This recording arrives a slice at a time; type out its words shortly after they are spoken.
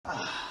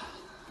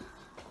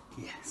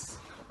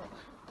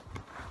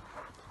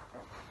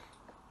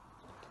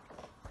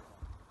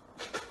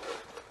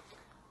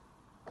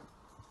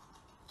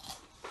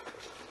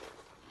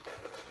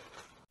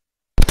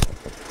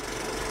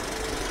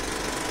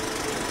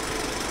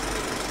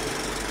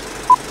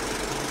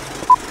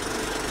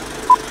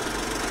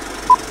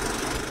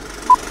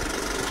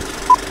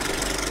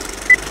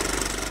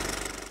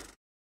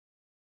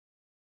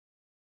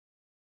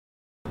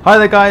Hi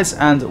there guys,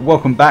 and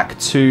welcome back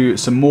to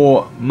some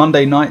more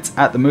Monday night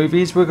at the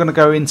movies. We're going to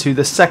go into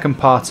the second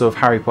part of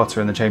Harry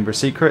Potter and the Chamber of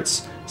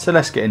Secrets, so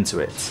let's get into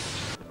it.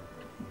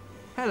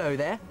 Hello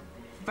there.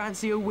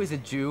 Fancy a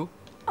wizard duel?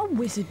 A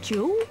wizard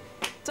duel?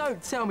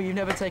 Don't tell me you've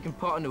never taken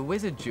part in a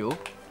wizard duel.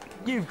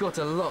 You've got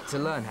a lot to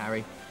learn,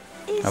 Harry.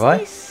 Is Have I?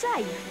 this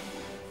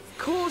safe? Of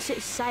course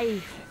it's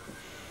safe.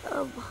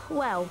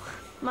 Well,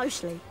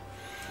 mostly.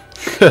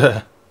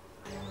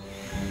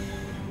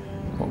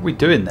 What are we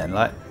doing then?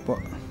 Like, what?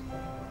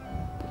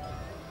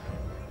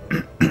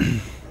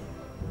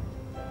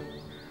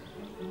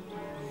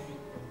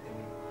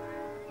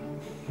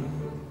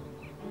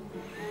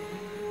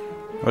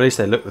 Well, at least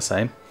they look the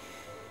same.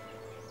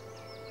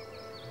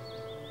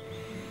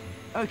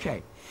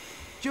 Okay,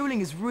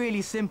 dueling is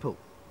really simple.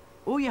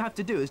 All you have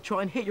to do is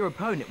try and hit your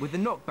opponent with the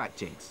knockback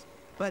jinx.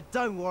 But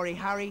don't worry,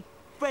 Harry.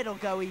 Fred'll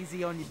go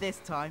easy on you this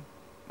time.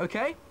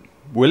 Okay?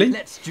 Will he?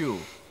 Let's duel.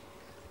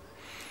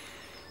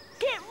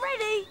 Get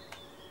ready!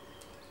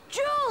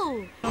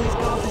 Duel! On his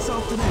guard this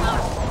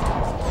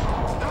afternoon.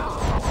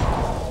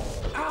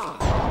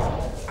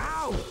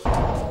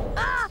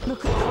 Ow!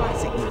 Look at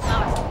classic.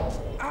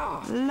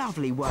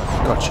 Lovely work.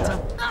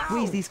 Gotcha.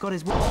 Weasley's got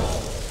his work.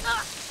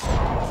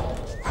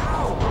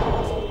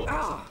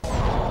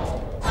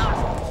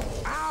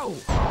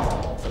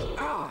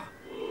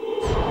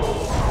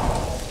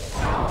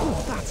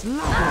 Oh, that's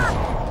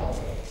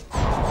lovely.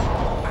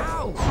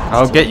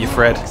 I'll get you,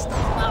 Fred.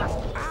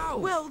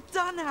 Well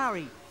done,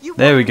 Harry. You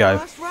There won we the go.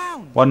 first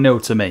round.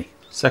 1-0 to me.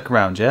 Second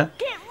round, yeah?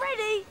 Get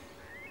ready!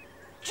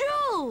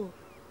 Duel!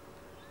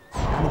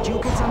 And the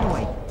duel gets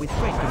underway with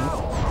Fred getting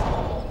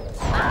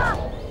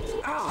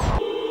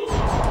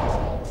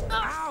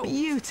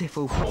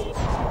beautiful play.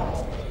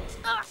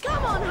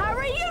 Come on,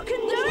 Harry, you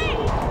can do it!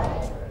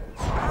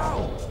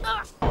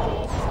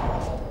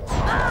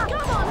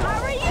 Come on,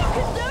 Harry, you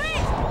can do it!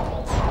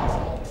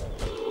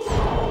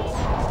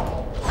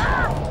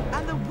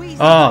 And the Weasleys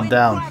Oh, I'm win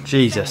down. grab the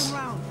Jesus. second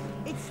round.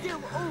 It's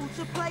still all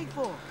to play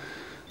for.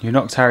 You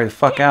knocked Harry the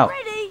fuck Get out.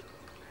 ready!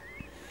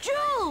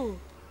 Duel!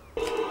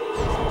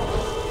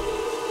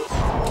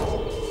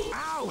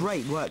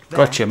 Great work there.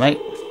 Gotcha, mate.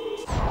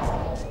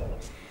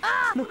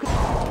 Look at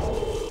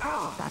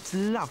that's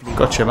lovely.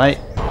 Gotcha, mate.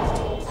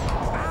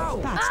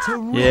 That's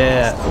terrific.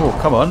 Yeah. Oh,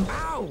 come on.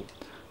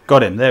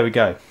 Got him. There we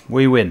go.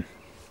 We win.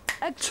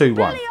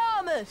 2-1.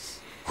 Expelliarmus!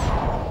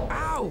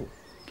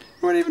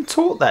 We weren't even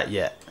taught that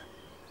yet.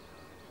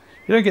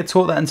 You don't get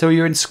taught that until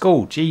you're in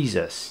school.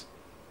 Jesus.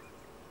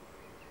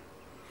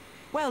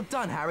 Well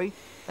done, Harry.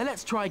 And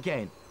let's try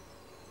again.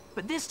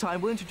 But this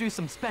time we'll introduce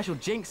some special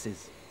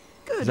jinxes.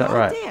 Good Is that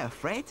right? idea,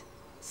 Fred.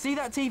 See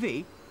that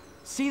TV?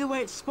 See the way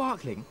it's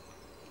sparkling?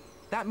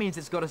 That means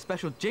it's got a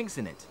special jinx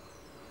in it.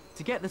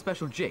 To get the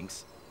special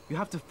jinx, you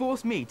have to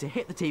force me to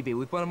hit the TV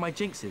with one of my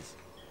jinxes.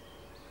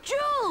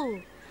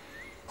 Duel!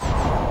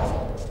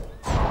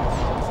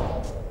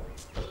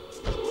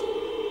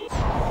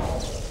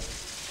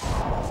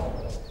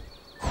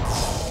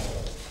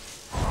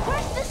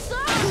 Press the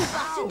circle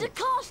button to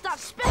cast that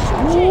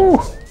special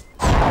jinx!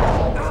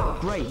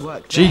 Great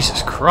work there.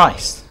 Jesus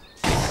Christ.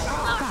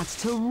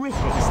 That's terrific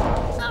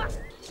stuff.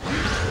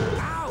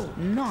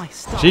 Nice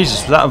stuff.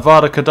 Jesus, was that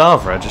Avada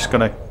Kedavra just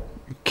going to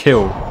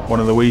kill one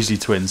of the Weasley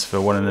twins for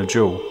winning a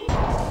duel?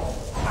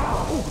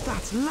 Oh,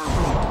 that's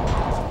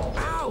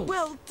lovely.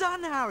 Well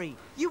done, Harry.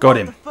 You Got won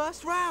him. the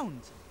first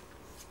round.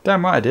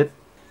 Damn right I did.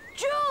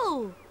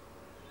 Duel!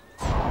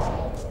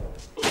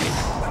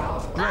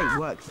 Great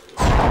work.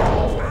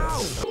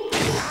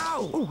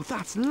 Oh,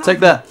 that's lovely. Take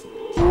that.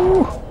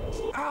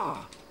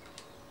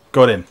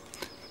 Got him.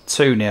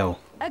 2-0.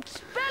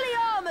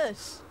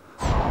 Expelliarmus!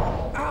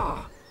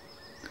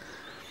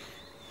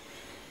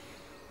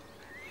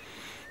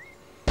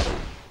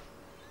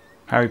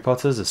 Harry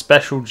Potter's a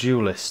special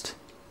duelist.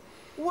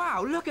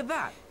 Wow, look at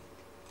that!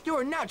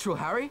 You're a natural,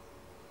 Harry.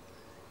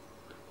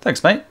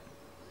 Thanks, mate.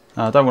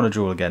 I don't want to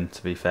duel again,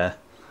 to be fair.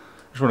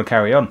 I just want to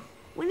carry on.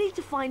 We need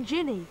to find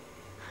Ginny.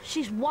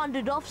 She's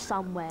wandered off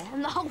somewhere,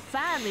 and the whole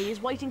family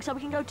is waiting so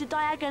we can go to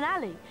Diagon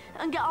Alley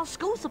and get our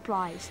school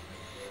supplies.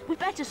 We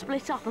better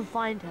split up and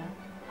find her.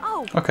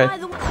 Oh, Okay. by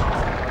the way...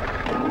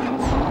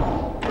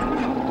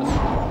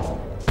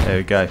 There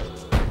we go.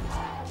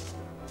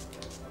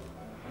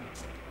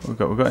 We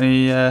got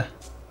any?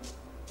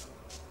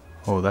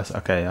 Oh, that's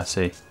okay. I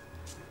see.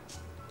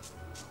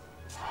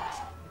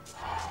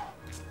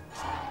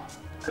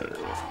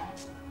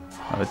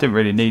 Oh, I didn't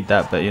really need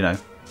that, but you know,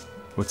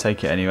 we'll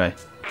take it anyway.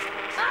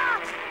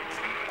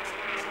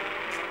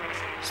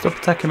 Stop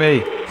attacking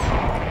me!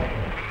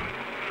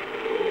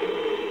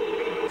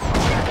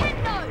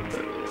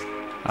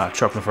 Ah,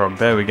 Chop the Frog.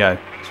 There we go.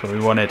 That's what we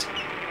wanted.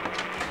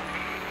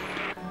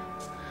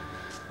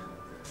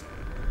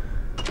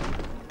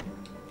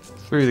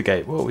 Through the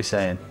gate. What are we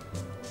saying?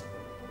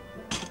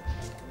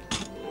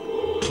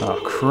 Oh,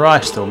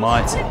 Christ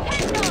almighty.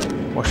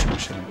 Washing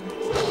machine.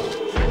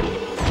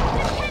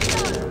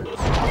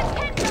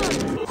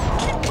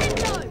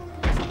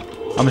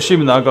 I'm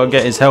assuming that I've got to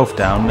get his health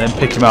down, then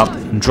pick him up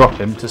and drop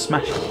him to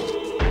smash him.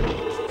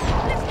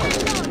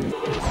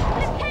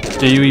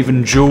 Do you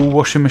even dual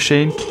washing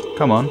machine?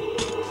 Come on.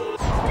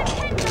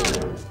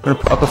 Gonna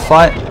put up a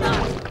fight?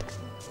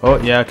 Oh,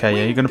 yeah, okay,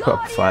 yeah, you're gonna put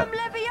up a fight.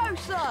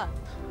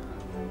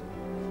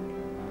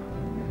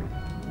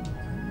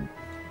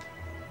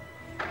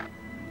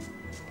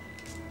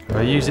 Do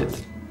I use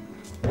it?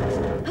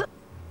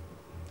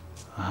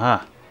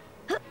 Aha.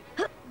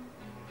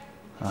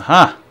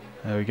 Aha!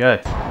 There we go.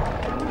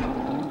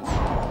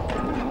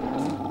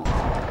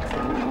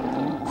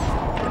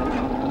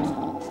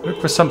 Look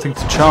for something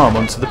to charm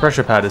onto the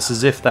pressure pad. It's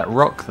as if that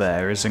rock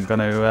there isn't going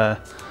to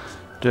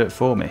do it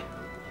for me.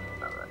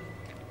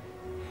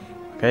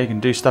 Okay, you can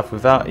do stuff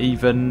without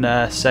even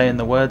saying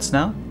the words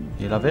now.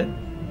 You love it.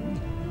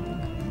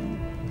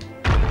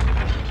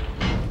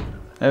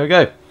 There we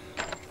go.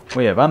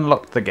 We have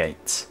unlocked the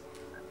gate.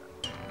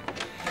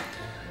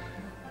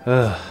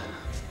 Ugh.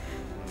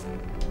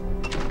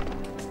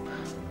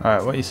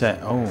 Alright, what are you saying?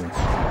 Oh.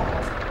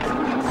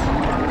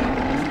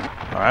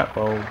 Alright,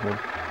 well, we'll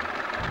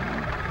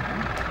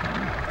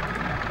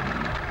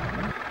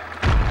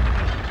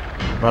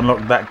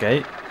unlock that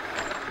gate.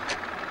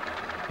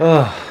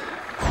 Ugh.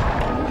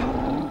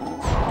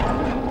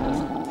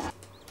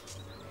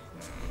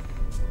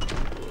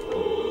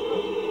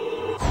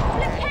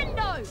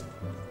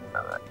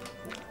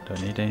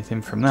 Don't need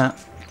anything from that.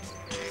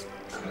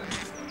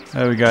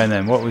 There we go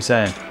then. What are we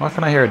saying? Why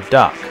can't I hear a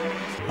duck?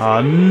 Oh,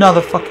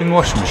 another fucking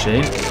washing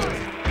machine.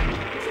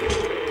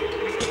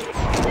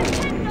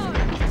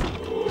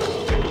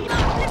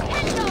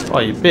 Oh,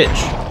 you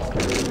bitch.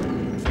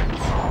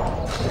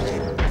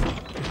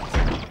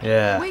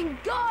 Yeah.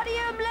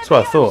 That's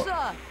what I thought.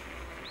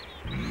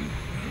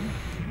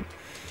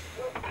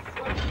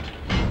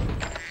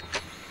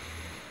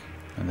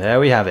 And there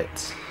we have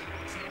it.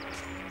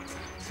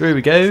 Through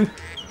we go.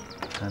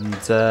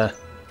 And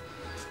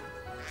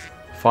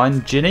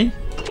find Ginny.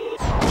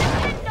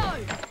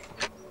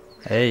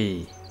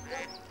 Hey.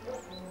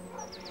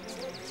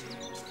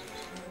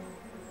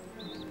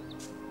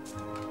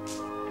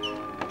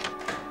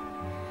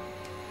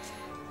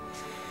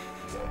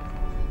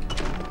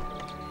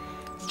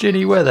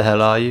 Ginny, where the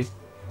hell are you?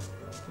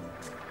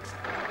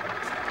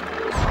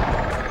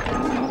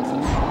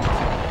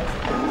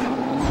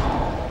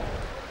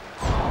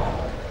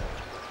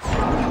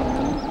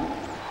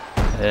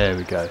 There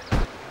we go.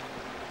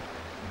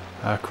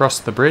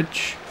 Across the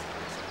bridge.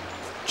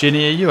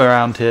 Ginny, are you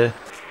around here?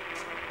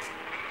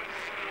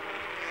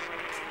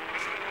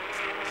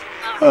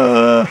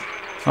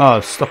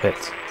 Oh, stop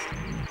it.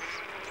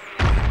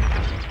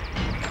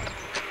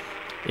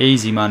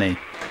 Easy money.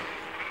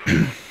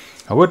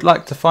 I would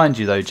like to find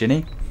you though,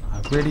 Ginny.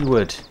 I really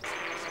would.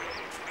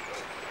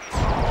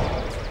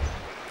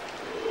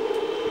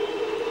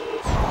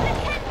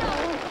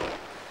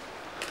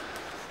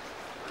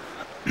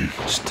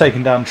 Just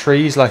taking down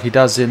trees like he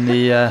does in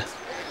the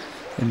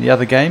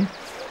other game.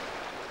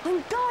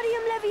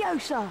 Wingardium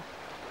Leviosa.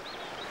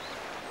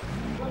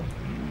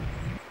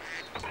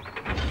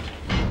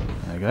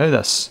 There we go.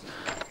 That's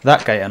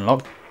that gate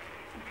unlocked.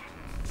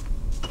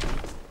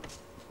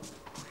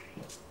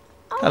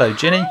 Hello,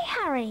 Ginny.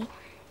 Hi, Harry.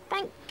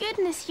 Thank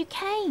goodness you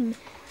came.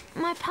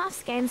 My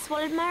puffs game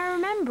swallowed my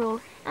Remembrall,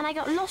 and I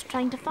got lost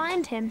trying to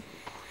find him.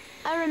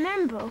 A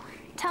Remembrall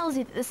tells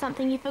you that there's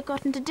something you've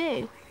forgotten to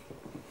do.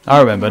 I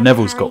remember,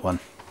 Neville's got one.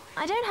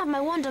 I don't have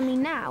my wand on me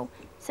now,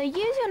 so use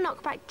your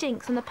knockback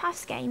jinx on the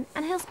puffs game,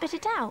 and he'll spit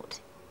it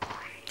out.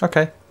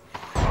 Okay.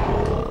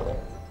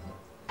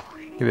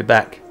 Give it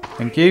back.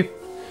 Thank you.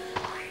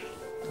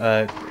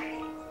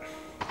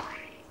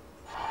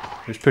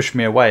 He was pushing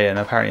me away, and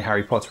apparently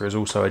Harry Potter is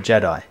also a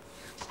Jedi.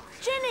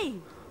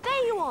 Ginny,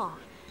 there you are.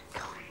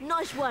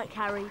 Nice work,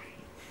 Harry.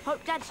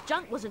 Hope Dad's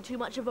junk wasn't too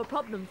much of a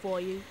problem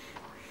for you.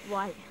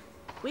 Right,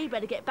 we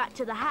better get back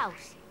to the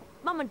house.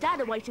 Mum and Dad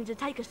are waiting to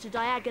take us to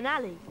Diagon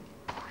Alley.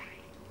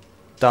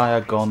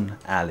 Diagon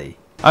Alley.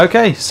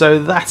 Okay,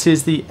 so that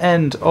is the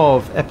end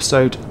of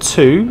episode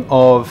 2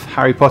 of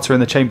Harry Potter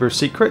and the Chamber of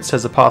Secrets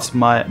as a part of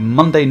my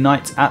Monday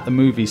Night at the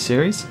Movies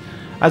series.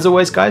 As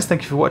always, guys,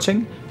 thank you for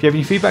watching. If you have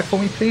any feedback for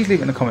me, please leave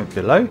it in the comment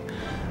below.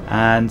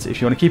 And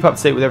if you want to keep up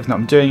to date with everything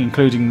I'm doing,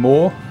 including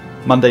more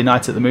Monday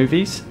Night at the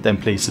Movies, then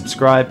please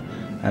subscribe.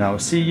 And I will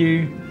see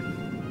you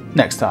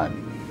next time.